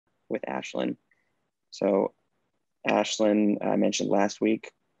with Aislyn. So Aislyn, I mentioned last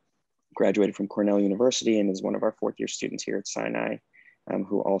week, graduated from Cornell University and is one of our fourth-year students here at Sinai,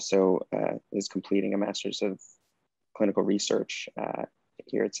 who also is completing a master's of clinical research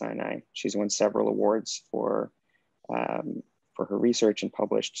here at Sinai. She's won several awards for her research and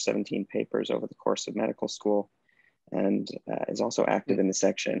published 17 papers over the course of medical school, and is also active in the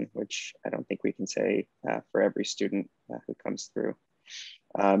section, which I don't think we can say for every student who comes through.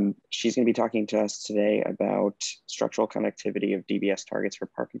 She's going to be talking to us today about structural connectivity of DBS targets for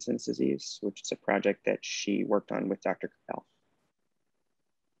Parkinson's disease, which is a project that she worked on with Dr. Capel.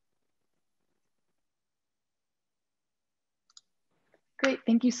 Great,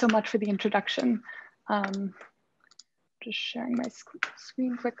 thank you so much for the introduction. Just sharing my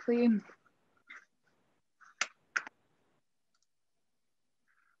screen quickly.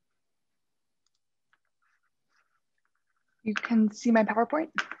 You can see my PowerPoint?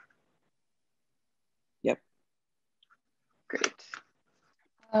 Yep. Great.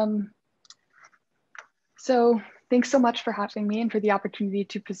 So thanks so much for having me and for the opportunity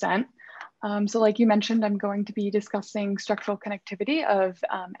to present. So like you mentioned, I'm going to be discussing structural connectivity of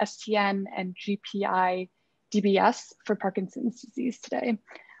STN and GPI DBS for Parkinson's disease today.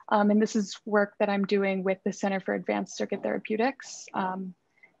 And this is work that I'm doing with the Center for Advanced Circuit Therapeutics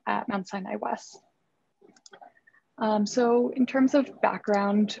at Mount Sinai West. So in terms of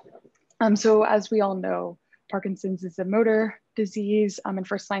background, so as we all know, Parkinson's is a motor disease, and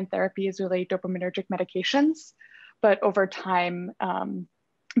first-line therapy is really dopaminergic medications, but over time,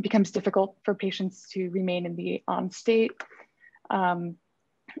 it becomes difficult for patients to remain in the on state and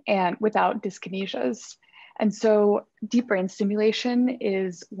without dyskinesias. And so deep brain stimulation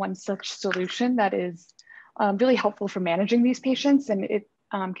is one such solution that is really helpful for managing these patients, and it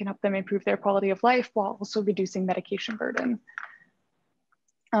can help them improve their quality of life while also reducing medication burden,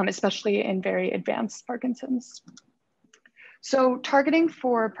 especially in very advanced Parkinson's. So targeting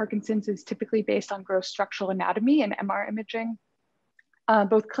for Parkinson's is typically based on gross structural anatomy and MR imaging,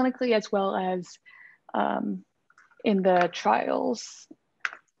 both clinically as well as in the trials.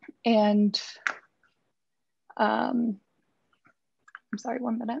 And I'm sorry,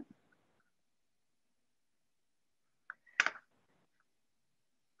 1 minute.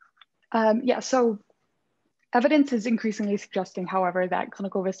 Yeah, so evidence is increasingly suggesting, however, that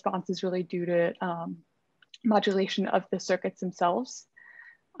clinical response is really due to modulation of the circuits themselves,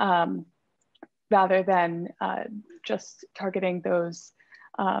 rather than just targeting those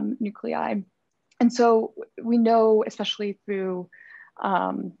nuclei. And so we know, especially through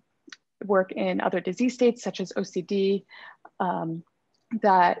work in other disease states, such as OCD,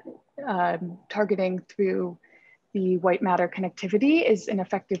 that targeting through the white matter connectivity is an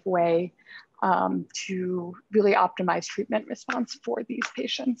effective way to really optimize treatment response for these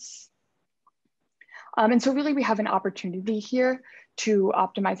patients. And so really we have an opportunity here to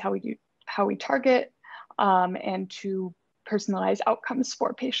optimize how we target and to personalize outcomes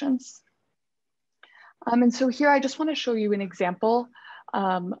for patients. And so here I just want to show you an example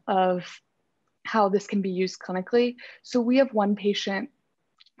of how this can be used clinically. So we have one patient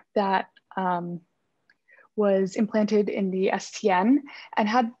that was implanted in the STN and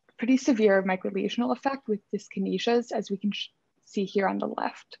had pretty severe microlesional effect with dyskinesias, as we can see here on the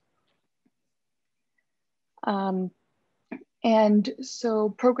left. And so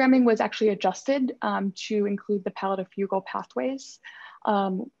programming was actually adjusted to include the palatal-fugal pathways.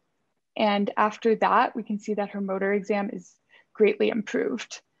 And after that, we can see that her motor exam is greatly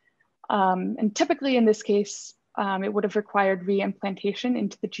improved. And typically in this case, it would have required re-implantation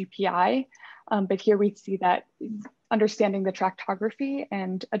into the GPI, but here we see that understanding the tractography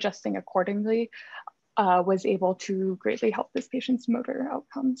and adjusting accordingly was able to greatly help this patient's motor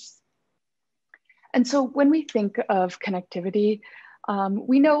outcomes. And so when we think of connectivity,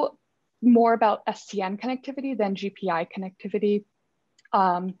 we know more about STN connectivity than GPI connectivity.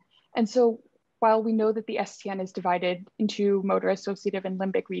 And so while we know that the STN is divided into motor associative and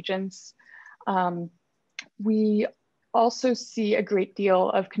limbic regions, we also see a great deal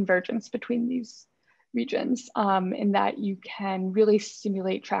of convergence between these regions in that you can really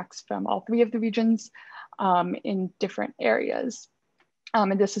stimulate tracts from all three of the regions in different areas.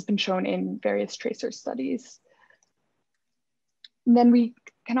 And this has been shown in various tracer studies. And then we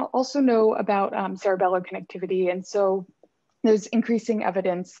can also know about cerebellar connectivity. And so there's increasing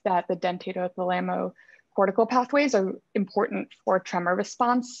evidence that the dentato-thalamo-cortical pathways are important for tremor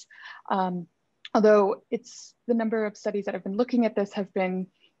response. Although the number of studies that have been looking at this have been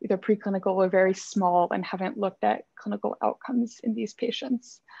either preclinical or very small and haven't looked at clinical outcomes in these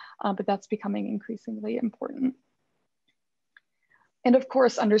patients, but that's becoming increasingly important. And of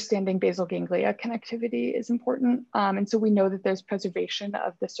course, understanding basal ganglia connectivity is important. And so we know that there's preservation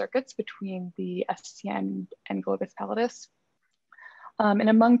of the circuits between the STN and globus pallidus. And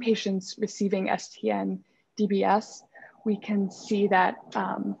among patients receiving STN DBS, we can see that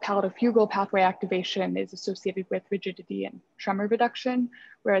pallidofugal pathway activation is associated with rigidity and tremor reduction,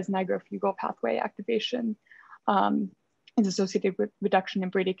 whereas nigrofugal pathway activation is associated with reduction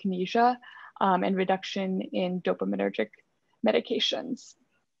in bradykinesia and reduction in dopaminergic medications.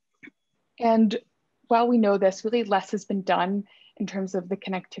 And while we know this, really less has been done in terms of the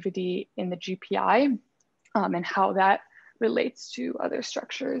connectivity in the GPI and how that relates to other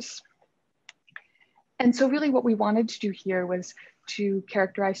structures. And so really what we wanted to do here was to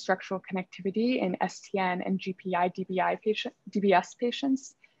characterize structural connectivity in STN and GPI DBS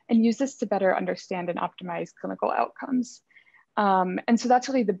patients and use this to better understand and optimize clinical outcomes. And so that's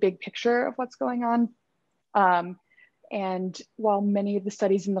really the big picture of what's going on. And while many of the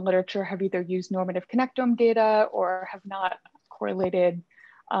studies in the literature have either used normative connectome data or have not correlated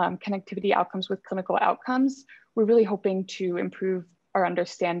connectivity outcomes with clinical outcomes, we're really hoping to improve our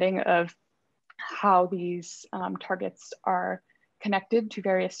understanding of how these targets are connected to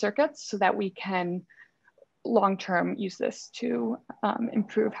various circuits so that we can long-term use this to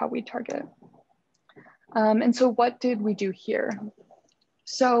improve how we target. And so what did we do here?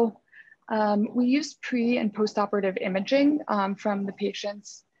 So we used pre and post-operative imaging from the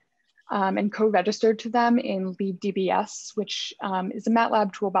patients and co-registered to them in Lead DBS, which is a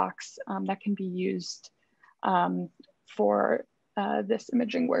MATLAB toolbox that can be used for this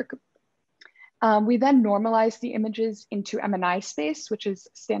imaging work. We then normalized the images into MNI space, which is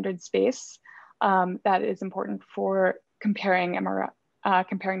standard space that is important for comparing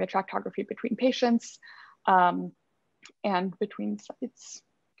comparing the tractography between patients and between sites.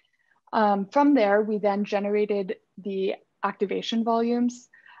 From there, we then generated the activation volumes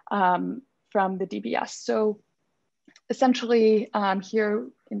from the DBS. So essentially here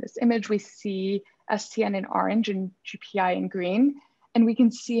in this image, we see STN in orange and GPI in green. And we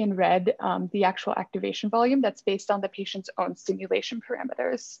can see in red the actual activation volume that's based on the patient's own stimulation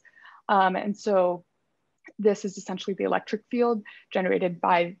parameters. And so this is essentially the electric field generated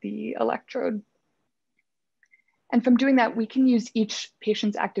by the electrode. And from doing that, we can use each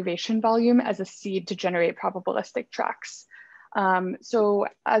patient's activation volume as a seed to generate probabilistic tracks. So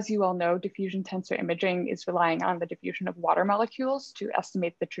as you all know, diffusion tensor imaging is relying on the diffusion of water molecules to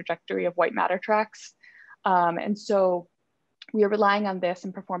estimate the trajectory of white matter tracks. And so we are relying on this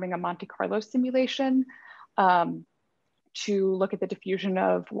and performing a Monte Carlo simulation to look at the diffusion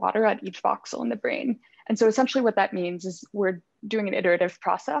of water at each voxel in the brain. And so essentially what that means is we're doing an iterative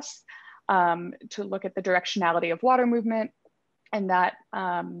process to look at the directionality of water movement, and that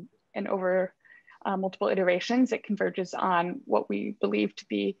and over multiple iterations, it converges on what we believe to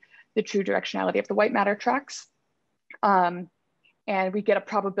be the true directionality of the white matter tracks. And we get a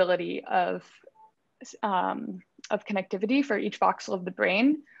probability of connectivity for each voxel of the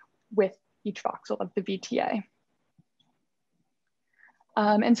brain with each voxel of the VTA.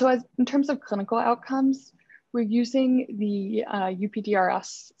 And so in terms of clinical outcomes, we're using the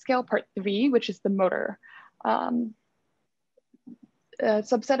UPDRS scale part 3, which is the motor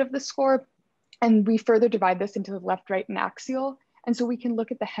subset of the score. And we further divide this into the left, right, and axial. And so we can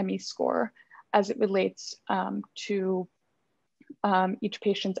look at the HEMI score as it relates to each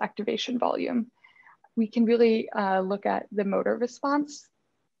patient's activation volume. We can really look at the motor response.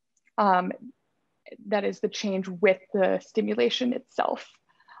 That is the change with the stimulation itself,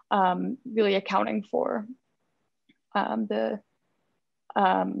 really accounting for the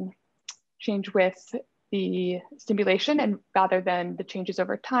change with the stimulation and rather than the changes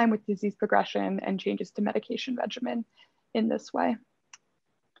over time with disease progression and changes to medication regimen in this way.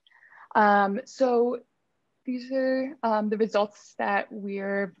 So these are the results that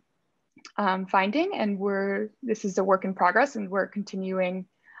we're finding, and this is a work in progress, and we're continuing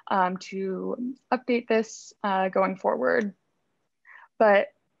to update this going forward. But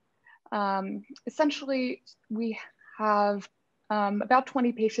essentially, we have about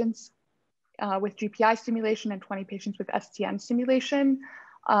 20 patients with GPI stimulation and 20 patients with STN stimulation.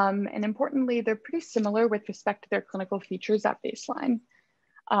 And importantly, they're pretty similar with respect to their clinical features at baseline.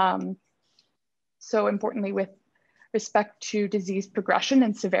 So importantly, with respect to disease progression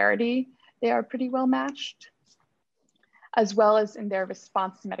and severity, they are pretty well matched, as well as in their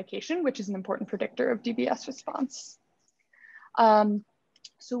response to medication, which is an important predictor of DBS response.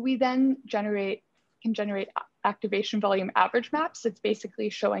 So we then can generate activation volume average maps. It's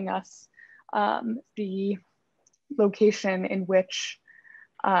basically showing us the location in which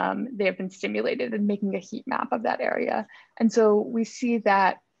they have been stimulated and making a heat map of that area. And so we see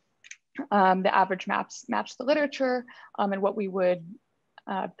that the average maps match the literature and what we would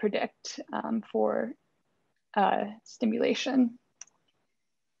predict for stimulation.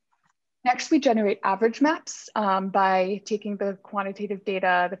 Next, we generate average maps by taking the quantitative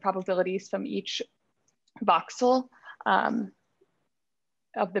data, the probabilities from each voxel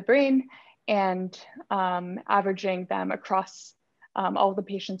of the brain, and averaging them across all of the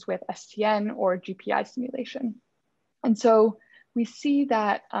patients with STN or GPI stimulation. And so we see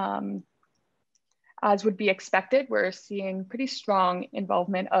that, as would be expected, we're seeing pretty strong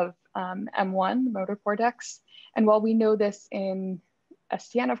involvement of M1, the motor cortex. And while we know this in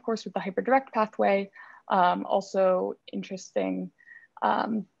STN, of course, with the hyperdirect pathway, also interesting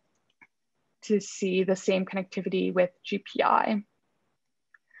to see the same connectivity with GPI.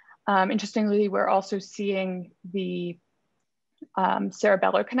 Interestingly, we're also seeing the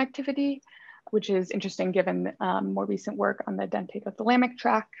cerebellar connectivity, which is interesting given more recent work on the dentate-thalamic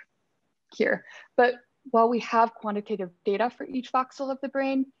tract here. But while we have quantitative data for each voxel of the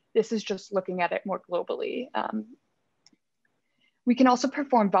brain, this is just looking at it more globally. We can also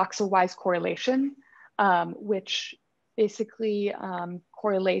perform voxel-wise correlation, which basically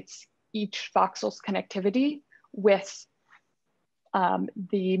correlates each voxel's connectivity with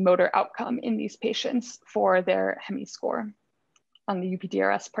the motor outcome in these patients for their HEMI score on the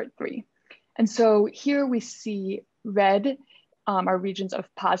UPDRS part 3. And so here we see red are regions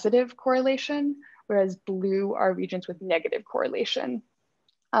of positive correlation, whereas blue are regions with negative correlation.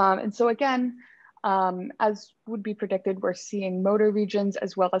 And so again, as would be predicted, we're seeing motor regions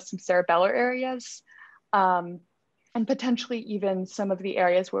as well as some cerebellar areas, and potentially even some of the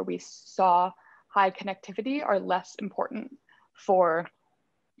areas where we saw high connectivity are less important for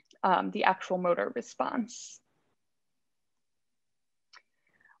the actual motor response.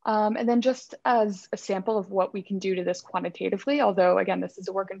 And then just as a sample of what we can do to this quantitatively, although again, this is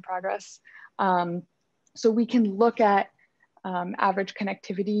a work in progress. So we can look at average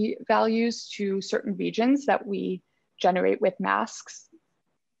connectivity values to certain regions that we generate with masks.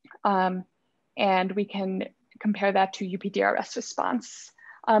 And we can compare that to UPDRS response.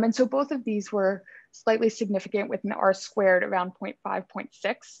 And so both of these were slightly significant with an R squared around 0.5,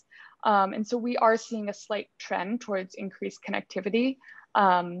 0.6. And so we are seeing a slight trend towards increased connectivity.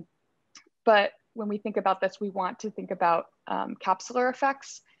 But when we think about this, we want to think about capsular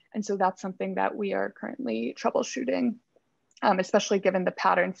effects. And so that's something that we are currently troubleshooting, especially given the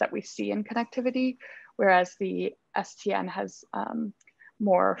patterns that we see in connectivity, whereas the STN has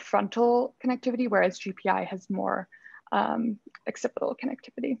more frontal connectivity, whereas GPI has more occipital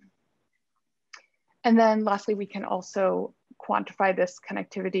connectivity. And then lastly, we can also quantify this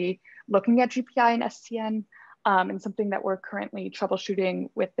connectivity looking at GPI and STN. And something that we're currently troubleshooting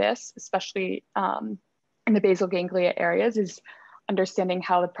with this, especially in the basal ganglia areas, is understanding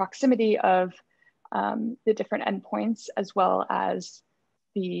how the proximity of the different endpoints, as well as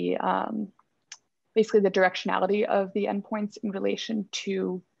the basically the directionality of the endpoints in relation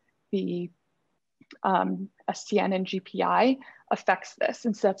to the STN and GPI affects this.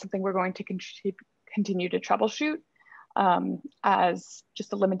 And so that's something we're going to continue to troubleshoot. As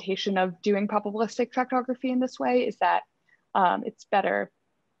just a limitation of doing probabilistic tractography in this way is that it's better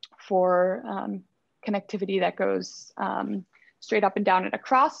for connectivity that goes straight up and down and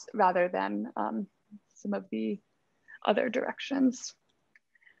across rather than some of the other directions.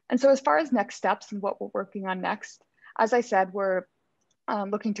 And so as far as next steps and what we're working on next, as I said, we're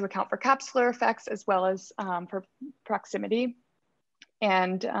looking to account for capsular effects as well as for proximity.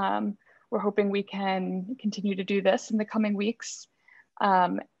 And we're hoping we can continue to do this in the coming weeks.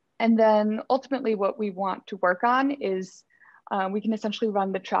 And then ultimately what we want to work on is we can essentially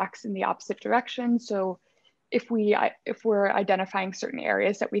run the tracks in the opposite direction. So if we're identifying certain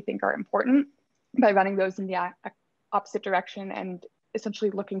areas that we think are important, by running those in the opposite direction and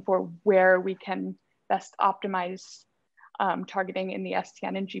essentially looking for where we can best optimize targeting in the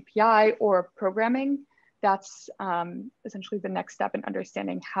STN and GPI or programming, that's essentially the next step in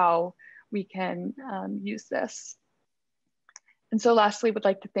understanding how we can use this. And so lastly, would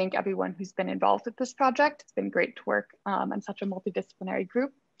like to thank everyone who's been involved with this project. It's been great to work on such a multidisciplinary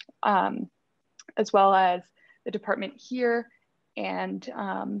group, as well as the department here and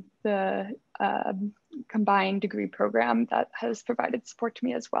the combined degree program that has provided support to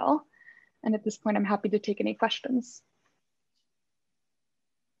me as well. And at this point, I'm happy to take any questions.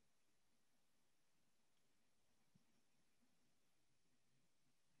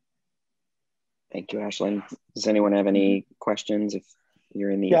 Thank you, Aislyn. Does anyone have any questions if you're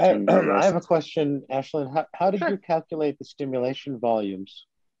in the I attendee list? have a question, Aislyn. How did Sure. you calculate the stimulation volumes?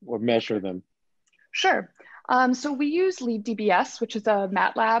 or measure them? Sure. So we use Lead DBS, which is a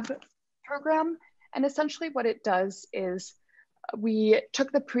MATLAB program. And essentially what it does is we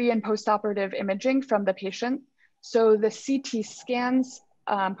took the pre and post-operative imaging from the patient. So the CT scans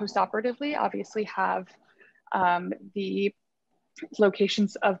post-operatively obviously have the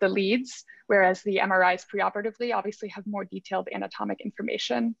locations of the leads, whereas the MRIs preoperatively obviously have more detailed anatomic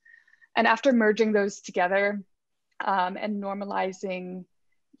information. And after merging those together and normalizing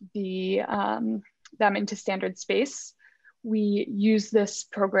them into standard space, we use this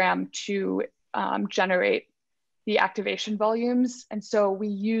program to generate the activation volumes. And so we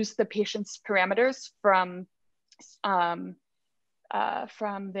use the patient's parameters from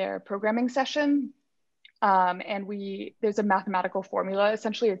their programming session. And there's a mathematical formula.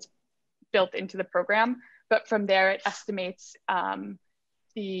 Essentially, it's built into the program, but from there it estimates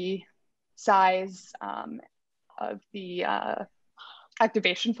the size of the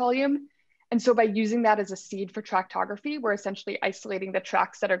activation volume. And so by using that as a seed for tractography, we're essentially isolating the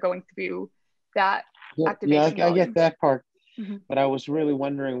tracks that are going through that activation volume. I get that part, but I was really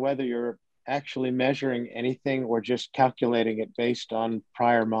wondering whether you're actually measuring anything or just calculating it based on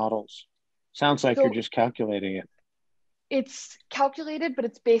prior models. Sounds like you're just calculating it. It's calculated, but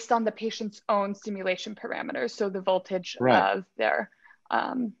it's based on the patient's own stimulation parameters. So the voltage of their.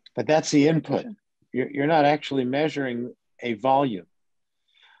 But that's the input. You're not actually measuring a volume,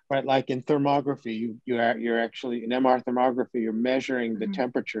 right? Like in thermography, you're actually, in MR thermography, you're measuring the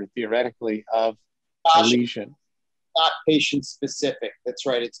temperature theoretically of a lesion. Not patient specific. That's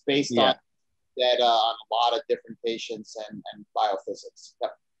right. It's based on data on a lot of different patients and biophysics.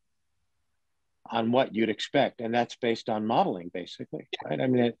 Yep. On what you'd expect. And that's based on modeling, basically, right? I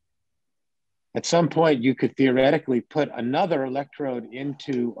mean, at some point you could theoretically put another electrode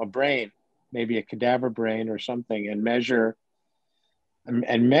into a brain, maybe a cadaver brain or something, and measure an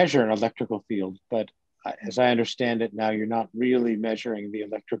electrical field. But as I understand it now, you're not really measuring the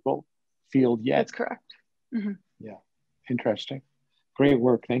electrical field yet. That's correct. Yeah, interesting. Great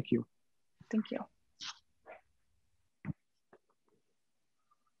work, thank you. Thank you.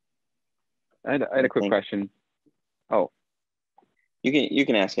 I had a quick question. Oh, you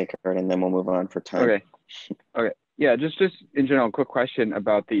can ask it, Kurt, and then we'll move on for time. Okay. Yeah, just in general, quick question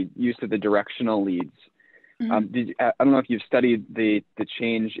about the use of the directional leads. I don't know if you've studied the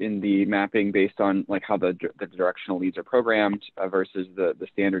change in the mapping based on like how the directional leads are programmed versus the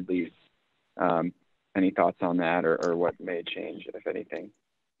standard leads. Any thoughts on that, or what may change, if anything?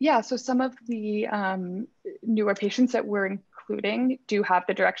 Yeah, so some of the newer patients that we're including do have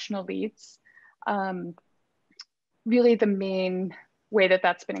the directional leads. Really the main way that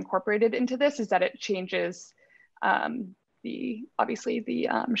that's been incorporated into this is that it changes obviously the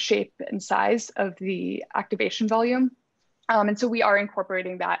shape and size of the activation volume. And so we are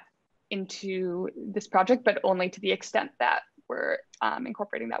incorporating that into this project, but only to the extent that we're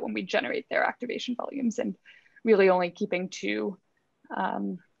incorporating that when we generate their activation volumes, and really only keeping to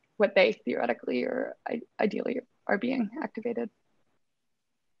what they theoretically or ideally are being activated.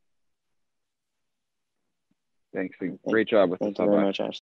 Thanks. Great job with Thank you very much, Ash.